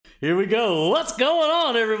Here we go. What's going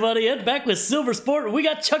on, everybody? Ed back with SLVRsport. We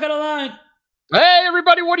got Chuck on the line. Hey,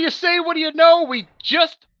 everybody, what do you say? What do you know? We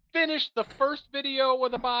just finished the first video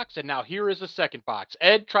with a box, and now here is the second box.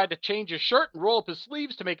 Ed tried to change his shirt and roll up his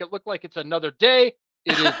sleeves to make it look like it's another day.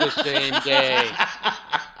 It is the same day.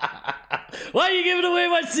 Why are you giving away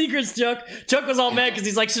my secrets, Chuck? Chuck was all mad because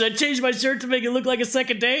he's like, should I change my shirt to make it look like a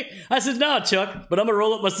second day? I said, no, Chuck, but I'm going to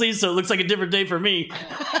roll up my sleeves so it looks like a different day for me.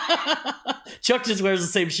 Chuck just wears the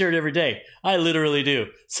same shirt every day. I literally do.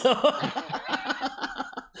 So,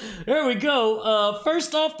 there we go.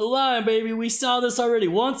 First off the line, baby. We saw this already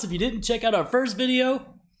once. If you didn't check out our first video,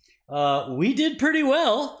 we did pretty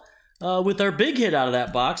well with our big hit out of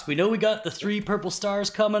that box. We know we got the 3 purple stars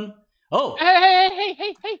coming. Oh, Hey.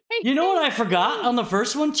 You know what I forgot on the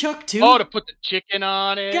first one, Chuck, too? Oh, to put the chicken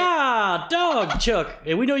on it. God, dog, Chuck.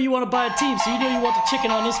 And we know you want to buy a team, so you know you want the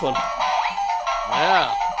chicken on this one.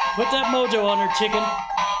 Yeah. Put that mojo on her, chicken.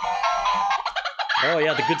 Oh,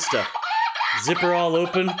 yeah, the good stuff. Zipper all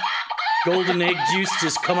open. Golden egg juice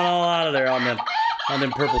just coming all out of there on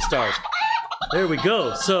them purple stars. There we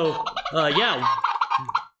go. So, yeah.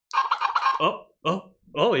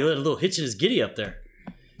 Oh, he let a little hitch in his giddy up there.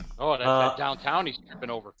 Oh, that's that downtown he's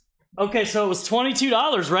tripping over. Okay, so it was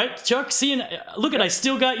 $22, right, Chuck? Look at, I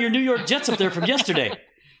still got your New York Jets up there from yesterday.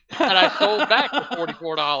 And I sold back for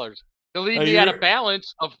 $44. To leave me at a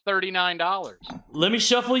balance of $39. Let me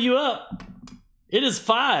shuffle you up. It is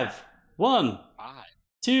 5. 1,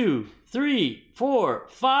 2, 3, 4,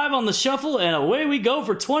 5 on the shuffle, and away we go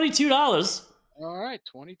for $22. All right,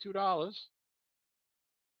 $22.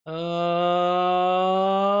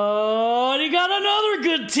 And you got another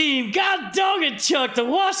good team. God dog it, Chuck. The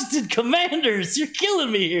Washington Commanders. You're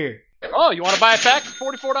killing me here. Oh, you want to buy it back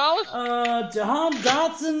for $44? Jahan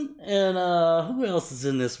Dotson and who else is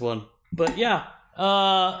in this one? But yeah.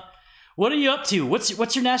 What are you up to?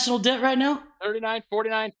 What's your national debt right now? $39,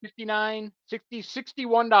 $49, $59, $60,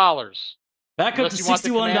 $61. Back up to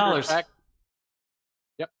 $61. Back.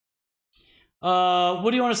 Yep. What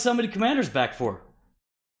do you want to sell me the Commanders back for?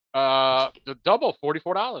 The double,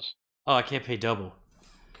 $44. Oh, I can't pay double.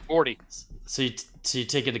 40. So you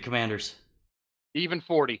take it to Commanders. Even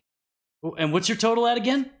 40. And what's your total at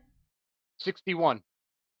again? 61.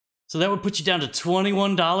 So that would put you down to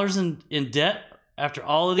 $21 in debt after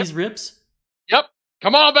all of these rips? Yep.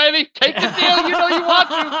 Come on, baby. Take the deal. You know you want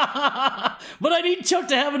to. But I need Chuck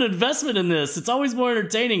to have an investment in this. It's always more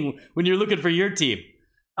entertaining when you're looking for your team.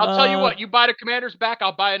 I'll tell you what. You buy the Commanders back,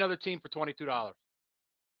 I'll buy another team for $22.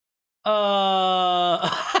 Then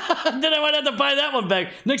I might have to buy that one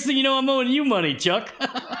back. Next thing you know, I'm owing you money, Chuck.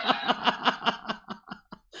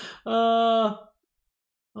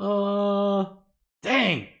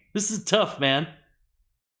 Dang. This is tough, man.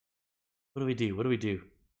 What do we do?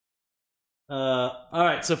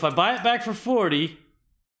 Alright, so if I buy it back for 40,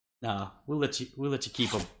 nah, we'll let you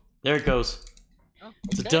keep them. There it goes. Oh, okay.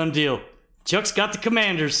 It's a done deal. Chuck's got the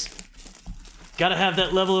Commanders. Gotta have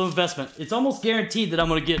that level of investment. It's almost guaranteed that I'm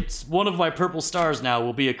gonna get one of my purple stars now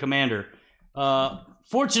will be a Commander.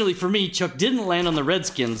 Fortunately for me, Chuck didn't land on the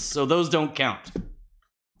Redskins, so those don't count.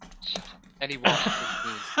 And he won.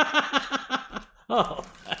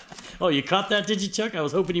 Oh, you caught that, did you, Chuck? I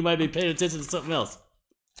was hoping you might be paying attention to something else.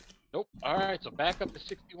 Nope. All right, so back up to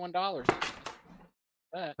 $61.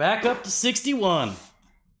 Back up to 61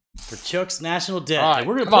 for Chuck's national debt. All right, and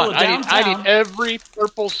we're gonna pull it downtown. I need every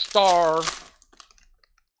purple star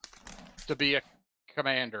to be a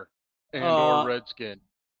Commander or Redskin.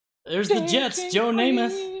 There's the Jets, Joe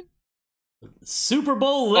Namath. Super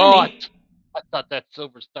Bowl Lenny. Oh, I thought that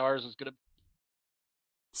Silver Stars was gonna.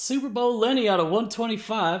 Super Bowl Lenny out of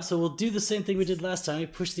 125. So we'll do the same thing we did last time. We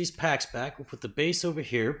push these packs back. We'll put the base over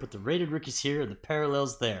here, put the rated rookies here, and the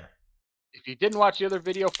parallels there. If you didn't watch the other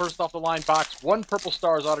video, first off the line box, 1 purple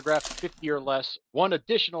star is autographed 50 or less, 1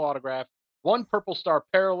 additional autograph, 1 purple star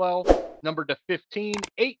parallel, numbered to 15,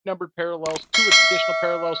 8 numbered parallels, 2 additional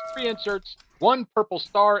parallels, 3 inserts, 1 purple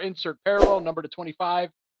star insert parallel, numbered to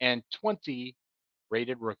 25, and 20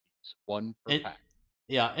 rated rookies, 1 per pack.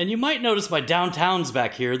 Yeah, and you might notice my downtowns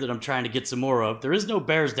back here that I'm trying to get some more of. There is no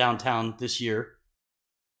Bears downtown this year.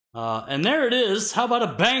 And there it is. How about a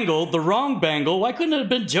Bengal? The wrong Bengal. Why couldn't it have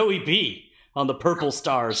been Joey B on the purple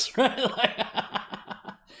stars? Right?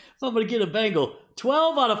 So I'm going to get a Bengal.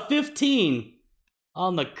 12 out of 15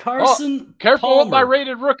 on the Carson Careful Palmer. with my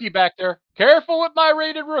rated rookie back there. Careful with my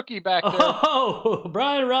rated rookie back there. Oh,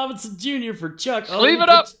 Brian Robinson Jr. for Chuck. Sleeve it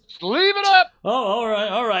up. Sleeve it up. Oh,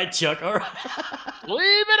 all right, Chuck. All right.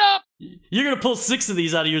 Sleeve it up. You're going to pull 6 of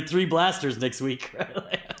these out of your 3 blasters next week.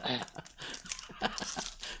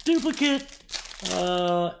 Duplicate.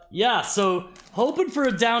 Yeah, so hoping for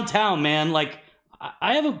a downtown, man. Like,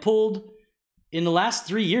 I haven't pulled, in the last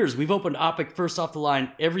 3 years, we've opened Optic first off the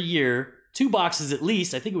line every year. 2 boxes at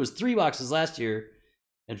least. I think it was 3 boxes last year.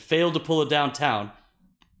 And failed to pull a downtown.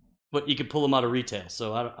 But you could pull them out of retail,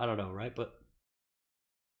 so I don't know, right? But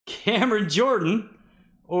Cameron Jordan,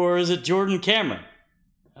 or is it Jordan Cameron?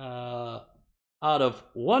 Out of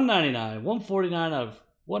 199, 149 out of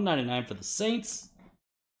 199 for the Saints.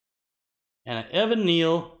 And an Evan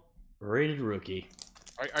Neal rated rookie.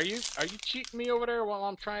 Are you cheating me over there while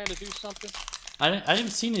I'm trying to do something? I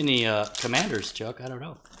haven't seen any Commanders, Chuck. I don't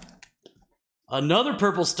know. Another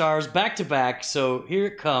Purple Stars back to back. So here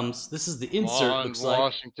it comes. This is the insert. Looks like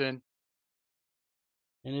Washington.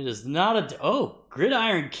 And it is not a...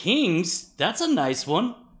 Gridiron Kings. That's a nice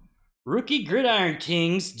one. Rookie Gridiron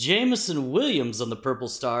Kings. Jamison Williams on the Purple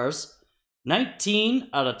Stars. 19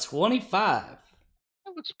 out of 25.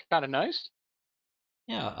 That looks kind of nice.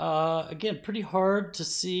 Yeah, again, pretty hard to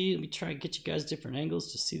see. Let me try and get you guys different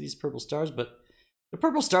angles to see these Purple Stars. But the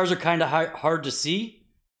Purple Stars are kind of hard to see.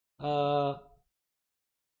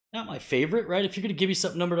 Not my favorite, right? If you're going to give me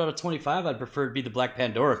something numbered out of 25, I'd prefer it to be the Black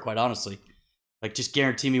Pandora, quite honestly. Like, just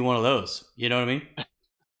guarantee me one of those. You know what I mean?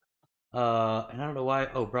 And I don't know why.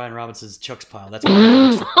 Oh, Brian Robinson's Chuck's pile. That's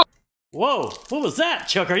what. Whoa! What was that,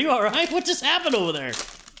 Chuck? Are you all right? What just happened over there?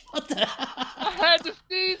 What the? I had to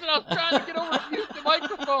sneeze and I was trying to get over to use the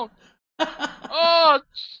microphone. Oh,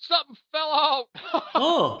 something fell out.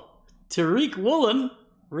 Oh, Tariq Woolen,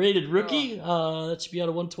 rated rookie. That should be out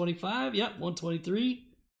of 125. Yep, 123.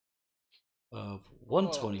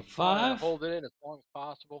 125. Hold it in as long as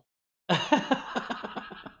possible.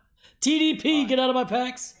 TDP, get out of my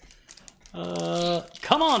packs.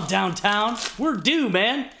 Come on, downtown. We're due,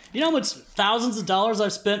 man. You know how much thousands of dollars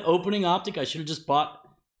I've spent opening Optic? I should have just bought.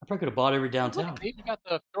 I probably could have bought every downtown. Look, they even got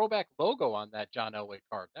the throwback logo on that John Elway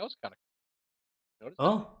card. That was kind of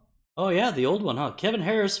cool. Oh yeah, the old one, huh? Kevin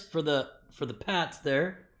Harris for the Pats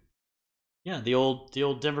there. Yeah, the old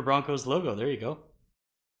Denver Broncos logo. There you go.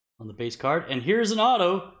 On the base card. And here's an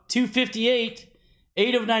auto, 258,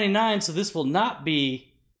 8 of 99. So this will not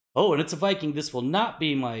be. Oh, and it's a Viking. This will not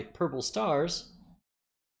be my Purple Stars.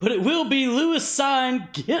 But it will be Lewis Sign.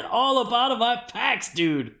 Get all up out of my packs,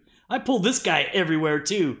 dude. I pull this guy everywhere,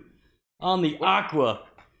 too. On the Aqua.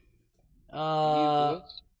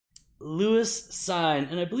 Lewis Sign.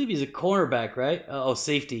 And I believe he's a cornerback, right?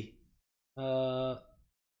 Safety.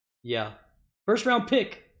 Yeah. First round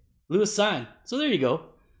pick. Lewis Sign. So there you go.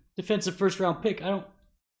 Defensive first round pick. I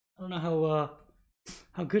don't know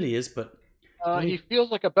how good he is, but he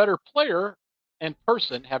feels like a better player and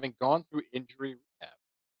person having gone through injury rehab.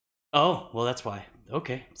 Oh, well, that's why.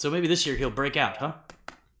 Okay. So maybe this year he'll break out, huh?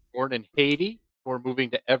 Born in Haiti before moving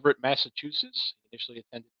to Everett, Massachusetts. He initially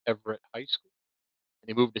attended Everett High School. And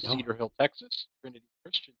he moved to Cedar Hill, Texas, Trinity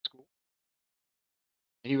Christian School.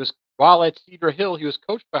 And while at Cedar Hill, he was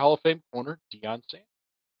coached by Hall of Fame corner Deion Sanders.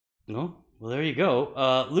 Oh, well, there you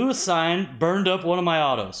go. Lewis Sign burned up one of my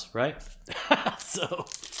autos, right? So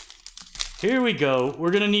here we go.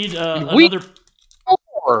 We're going to need another...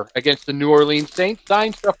 Against the New Orleans Saints,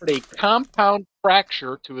 Sign suffered a compound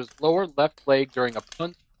fracture to his lower left leg during a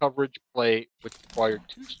punt coverage play, which required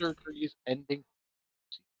 2 surgeries, ending.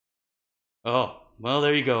 Oh, well,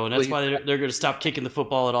 there you go, and that's why they're going to stop kicking the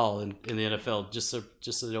football at all in the NFL, just so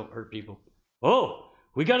they don't hurt people. Oh,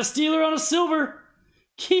 we got a Steeler on a silver.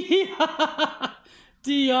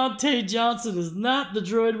 Deontay Johnson is not the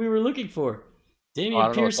droid we were looking for.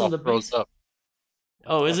 Damian Pierce on the base.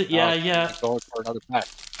 Oh, is it? Yeah. Going for another pack.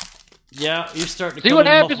 Yeah, you're starting to see what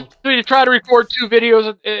happens when you try to record 2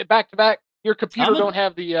 videos back to back. Your computer don't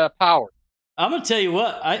have the power. I'm gonna tell you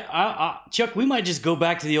what, Chuck, we might just go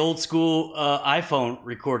back to the old school iPhone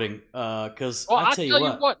recording, because I'll tell you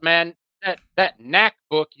what, man, that knack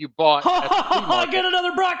book you bought. I got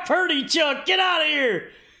another Brock Purdy, Chuck. Get out of here.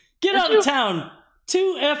 Get out of town.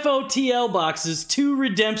 2 FOTL boxes, 2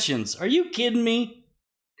 redemptions. Are you kidding me?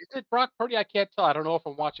 Is it Brock Purdy? I can't tell. I don't know if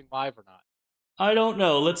I'm watching live or not. I don't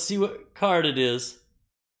know. Let's see what card it is.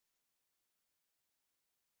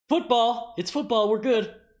 Football. It's football. We're good.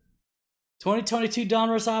 2022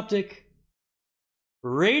 Donruss Optic.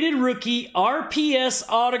 Rated rookie RPS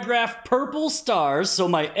autograph Purple Stars. So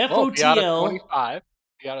my FOTL. 25.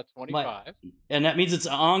 You got a 25. And that means it's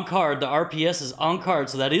on card. The RPS is on card.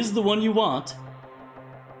 So that is the one you want.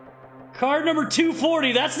 Card number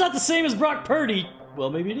 240. That's not the same as Brock Purdy. Well,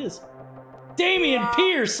 maybe it is. Damian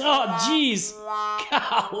Pierce. Oh, jeez.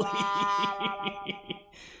 Golly.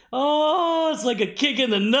 Oh, it's like a kick in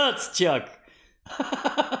the nuts, Chuck.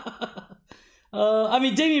 I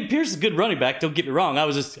mean, Damian Pierce is a good running back. Don't get me wrong. I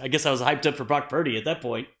guess I was hyped up for Brock Purdy at that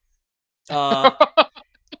point.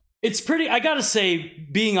 It's pretty, I gotta say,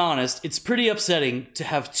 being honest, it's pretty upsetting to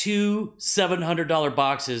have two $700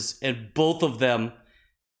 boxes and both of them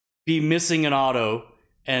be missing an auto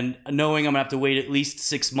and knowing I'm gonna have to wait at least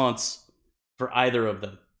 6 months for either of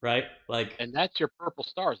them, right? Like, and that's your purple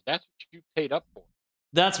stars. That's what you paid up for.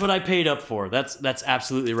 That's what I paid up for. That's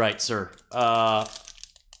absolutely right, sir.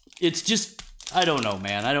 It's just, I don't know,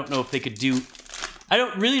 man. I don't know if they could do,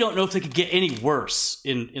 really don't know if they could get any worse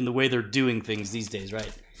in the way they're doing things these days,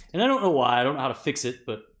 right? And I don't know why. I don't know how to fix it,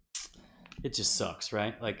 but it just sucks,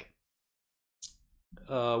 right? Like,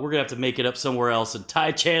 we're going to have to make it up somewhere else, and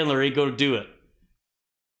Ty Chandler ain't going to do it.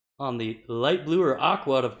 On the light blue or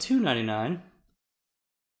aqua out of $2.99.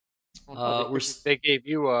 They gave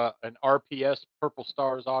you an RPS Purple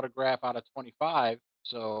Stars autograph out of 25,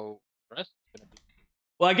 so the rest is going to be...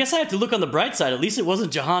 Well, I guess I have to look on the bright side. At least it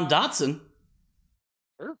wasn't Jahan Dotson.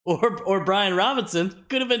 Sure. Or Brian Robinson.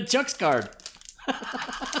 Could have been Chuck's card.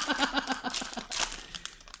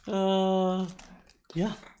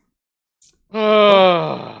 Yeah.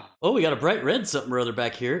 Oh, we got a bright red something or other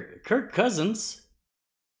back here. Kirk Cousins.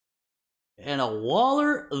 And a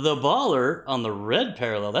Waller the Baller on the red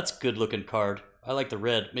parallel. That's a good looking card. I like the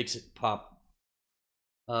red. Makes it pop.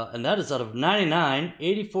 And that is out of 99.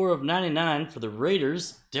 84 of 99 for the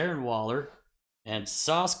Raiders. Darren Waller. And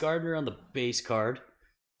Sauce Gardner on the base card.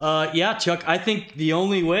 Yeah, Chuck, I think the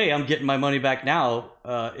only way I'm getting my money back now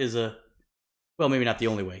is a... Well, maybe not the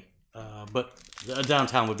only way. But a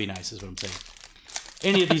downtown would be nice, is what I'm saying.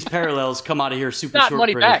 Any of these parallels come out of here super short. Not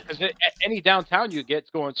money back, because any downtown you get's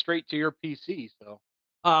going straight to your PC, so...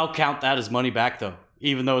 I'll count that as money back, though.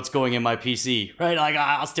 Even though it's going in my PC, right? Like,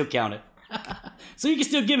 I'll still count it. So you can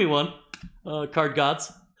still give me one, card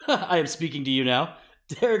gods. I am speaking to you now.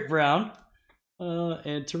 Derek Brown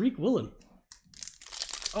and Tariq Woolen.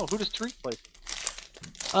 Oh, who does Tariq play?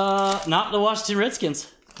 Not the Washington Redskins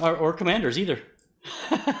or Commanders either.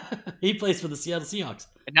 He plays for the Seattle Seahawks.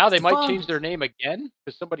 And now they might change their name again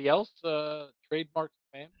because somebody else trademarked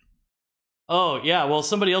the name. Oh yeah, well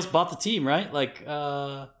somebody else bought the team, right? Like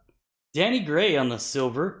Danny Gray on the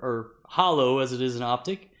silver or hollow as it is in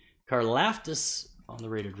Optic. Karlaftis on the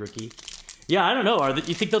rated rookie. Yeah, I don't know.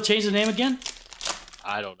 You think they'll change the name again?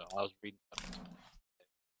 I don't know. I was reading something.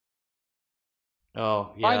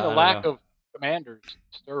 Oh, yeah. I find the lack of Commanders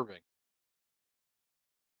disturbing.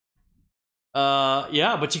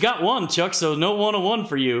 Yeah, but you got one, Chuck, so no 101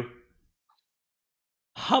 for you.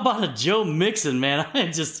 How about a Joe Mixon, man?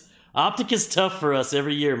 Optic is tough for us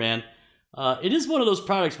every year, man. It is one of those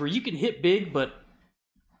products where you can hit big, but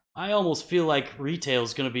I almost feel like retail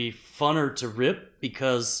is going to be funner to rip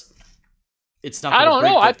because it's not. I don't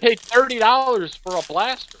know. I paid $30 for a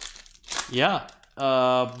blaster. Yeah,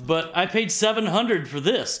 but I paid $700 for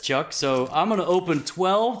this, Chuck. So I'm going to open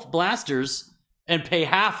 12 blasters and pay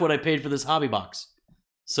half what I paid for this hobby box.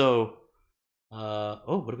 So, oh,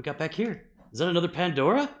 what do we got back here? Is that another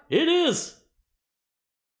Pandora? It is.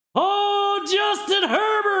 Oh, Justin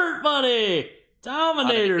Herbert, buddy.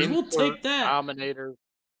 Dominators. We'll take that. Dominators.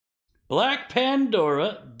 Black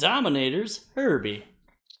Pandora, Dominators, Herbie.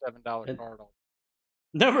 $7 card.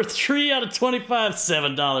 Number 3 out of 25,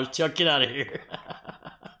 $7. Chuck, get out of here.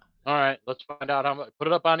 All right, let's find out how much. Put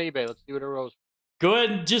it up on eBay. Let's see what it rose. Go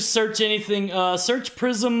ahead and just search anything. Search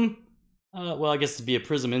Prism. Well, I guess it'd be a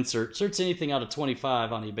Prism insert. Search anything out of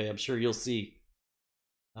 25 on eBay. I'm sure you'll see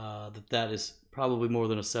that is probably more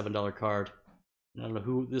than a $7 card. I don't know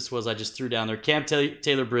who this was I just threw down there. Cam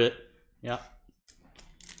Taylor Britt. Yeah.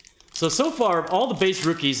 So far, all the base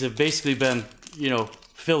rookies have basically been,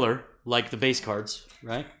 filler, like the base cards,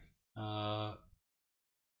 right?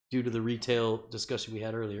 Due to the retail discussion we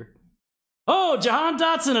had earlier. Oh, Jahan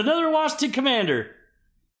Dotson, another Washington Commander.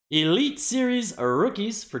 Elite Series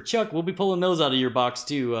rookies for Chuck. We'll be pulling those out of your box,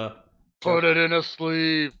 too. Put it in a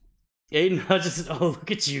sleeve. Aiden Hutchinson. Oh, look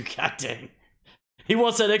at you. God dang. He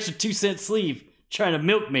wants that extra 2-cent sleeve. Trying to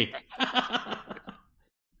milk me.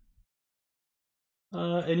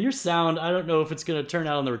 And your sound, I don't know if it's going to turn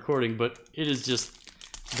out on the recording, but it is just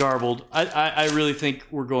garbled. I really think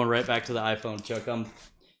we're going right back to the iPhone, Chuck.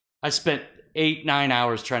 I spent 8-9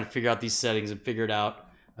 hours trying to figure out these settings and figure it out.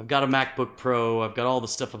 I've got a MacBook Pro. I've got all the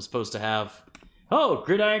stuff I'm supposed to have. Oh,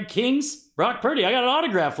 Gridiron Kings, Brock Purdy. I got an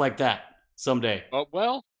autograph like that someday. Oh,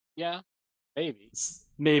 well, yeah, maybe.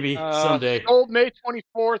 Maybe someday. Sold May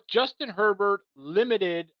 24th. Justin Herbert,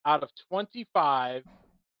 limited out of 25.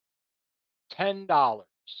 $10. Well,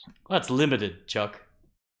 that's limited, Chuck.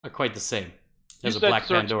 Not quite the same as a Black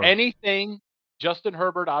search Pandora. Anything Justin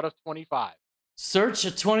Herbert out of 25. Search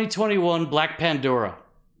a 2021 Black Pandora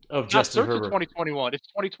of Justin Herbert. Not search a 2021. It's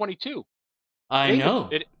 2022. I know.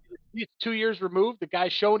 It's 2 years removed. The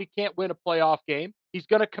guy's shown he can't win a playoff game. He's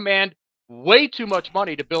going to command way too much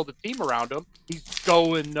money to build a team around him. He's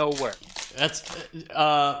going nowhere. That's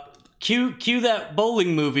cue that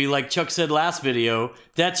bowling movie like Chuck said last video.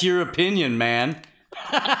 That's your opinion, man.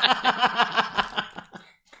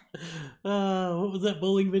 What was that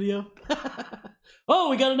bowling video? Oh,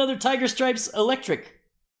 we got another Tiger Stripes Electric.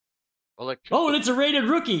 Oh, and it's a rated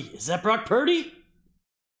rookie. Is that Brock Purdy?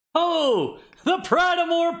 Oh, the Pride of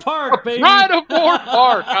Moore Park, baby. Pride of Moore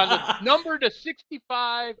Park on the number to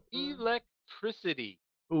 65 Electricity.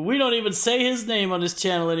 We don't even say his name on this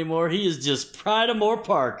channel anymore. He is just Pride of Moore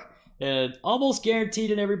Park. And almost guaranteed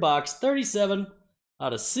in every box. 37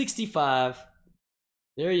 out of 65.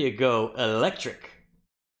 There you go. Electric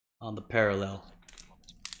on the parallel.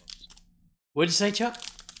 What'd you say, Chuck?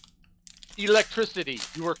 Electricity.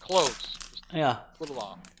 You were close. Yeah. A little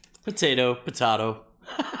off. Potato.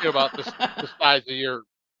 About the size of your...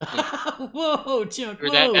 Whoa, Chuck.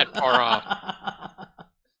 You're whoa. that far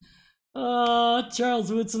off.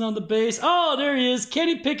 Charles Woodson on the base. Oh, there he is.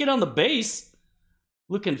 Kenny Pickett on the base.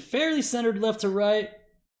 Looking fairly centered left to right,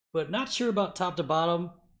 but not sure about top to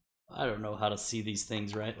bottom. I don't know how to see these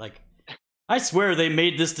things, right? Like, I swear they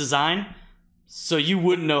made this design so you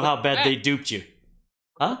wouldn't know how bad they duped you.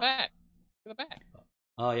 Huh? Look at the back.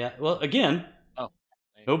 Oh, yeah. Well, again,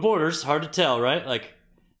 no borders. Hard to tell, right? Like,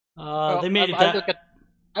 they made it that...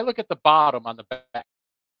 I look at the bottom on the back.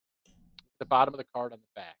 The bottom of the card on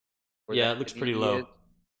the back. Yeah, it looks pretty low. Is,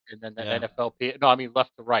 and then the NFLP. No, I mean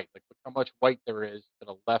left to right. Like, look how much white there is to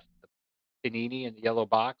the left of the Panini and the yellow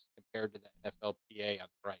box compared to the NFLPA on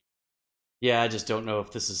the right. Yeah, I just don't know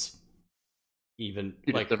if this is even,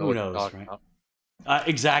 like, who knows, right?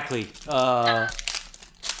 Exactly. But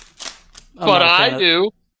I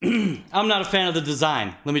do. I'm not a fan of the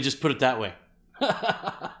design. Let me just put it that way.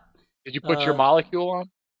 Did you put your molecule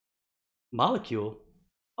on? Molecule?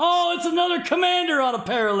 Oh, it's another Commander on a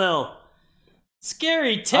parallel.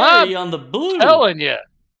 Scary Terry on the blue. Telling you.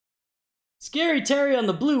 Scary Terry on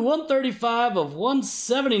the blue, 135 of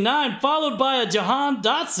 179, followed by a Jahan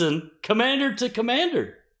Dotson, Commander to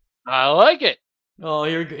Commander. I like it. Oh,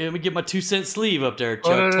 here, let me get my 2-cent sleeve up there, Put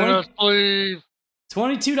Chuck. it in a sleeve.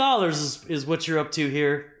 $22 is what you're up to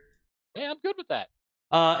here. Yeah, I'm good with that.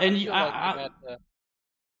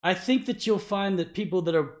 I think that you'll find that people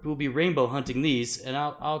that will be rainbow hunting these, and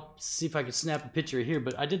I'll see if I can snap a picture here,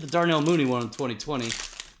 but I did the Darnell Mooney one in 2020.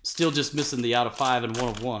 Still just missing the out of 5 and 1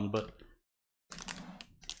 of 1, but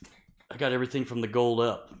I got everything from the gold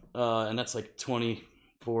up, and that's like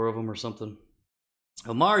 24 of them or something.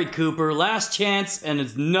 Amari Cooper, last chance, and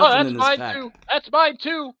it's nothing in this pack. Too. That's mine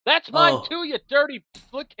too. That's mine too, you dirty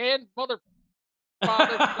flick hand mother.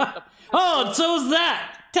 Oh, and so is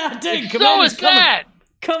that. Dang, so is that.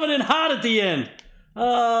 Coming in hot at the end.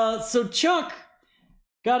 So Chuck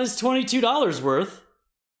got his $22 worth.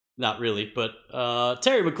 Not really, but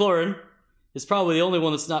Terry McLaurin is probably the only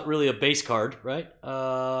one that's not really a base card, right?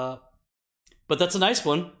 But that's a nice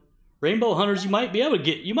one. Rainbow Hunters, you might be able to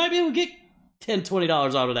get $10, $20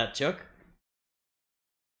 out of that, Chuck.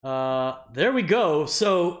 There we go.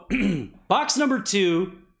 So box number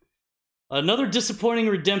 2, another disappointing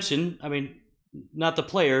redemption. I mean, not the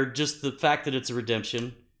player, just the fact that it's a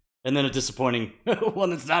redemption. And then a disappointing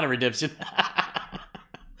one that's not a redemption.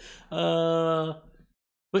 But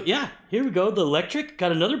yeah, here we go. The Electric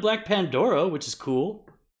got another Black Pandora, which is cool.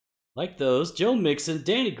 Like those. Joe Mixon,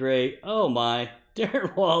 Danny Gray, oh my,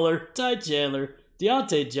 Darren Waller, Ty Chandler,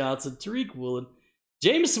 Deontay Johnson, Tariq Woolen.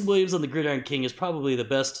 Jameson Williams on the Gridiron King is probably the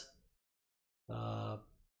best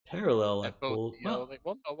parallel I've pulled.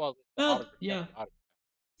 Yeah.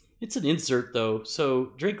 It's an insert, though,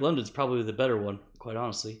 so Drake London's probably the better one, quite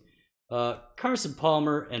honestly. Carson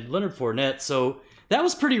Palmer and Leonard Fournette, so that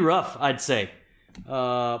was pretty rough, I'd say.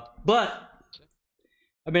 But,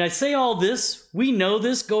 I mean, I say all this, we know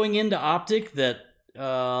this going into Optic, that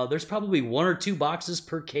there's probably 1 or 2 boxes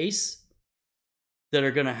per case that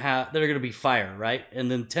are gonna be fire, right? And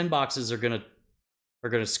then 10 boxes are gonna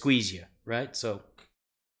squeeze you, right? So,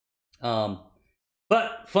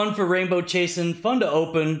 but fun for rainbow chasing, fun to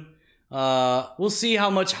open. We'll see how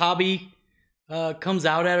much hobby comes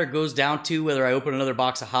out at or goes down to, whether I open another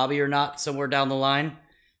box of hobby or not somewhere down the line.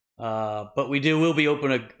 But we'll be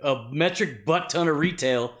opening a metric butt ton of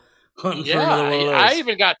retail hunting for another one of those. I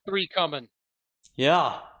even got 3 coming.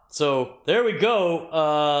 Yeah. So there we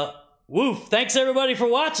go. Woof. Thanks everybody for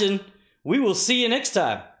watching. We will see you next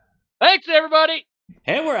time. Thanks everybody.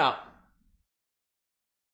 And we're out.